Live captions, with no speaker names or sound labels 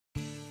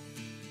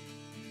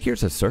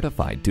Here's a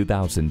certified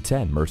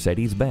 2010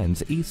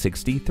 Mercedes-Benz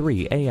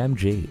E63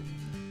 AMG.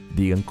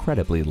 The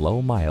incredibly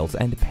low miles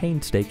and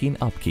painstaking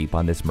upkeep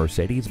on this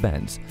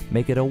Mercedes-Benz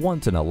make it a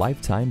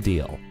once-in-a-lifetime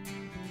deal.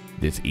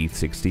 This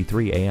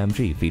E63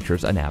 AMG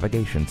features a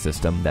navigation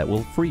system that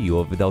will free you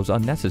of those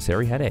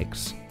unnecessary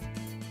headaches.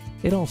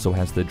 It also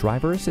has the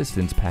driver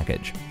assistance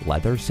package,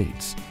 leather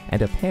seats,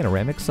 and a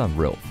panoramic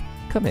sunroof.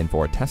 Come in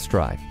for a test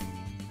drive.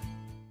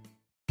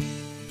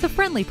 The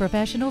friendly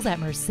professionals at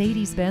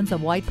Mercedes-Benz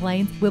of White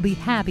Plains will be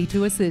happy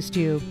to assist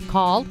you.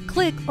 Call,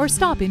 click, or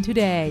stop in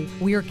today.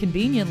 We are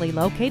conveniently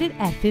located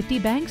at 50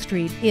 Bank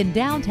Street in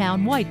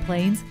downtown White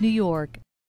Plains, New York.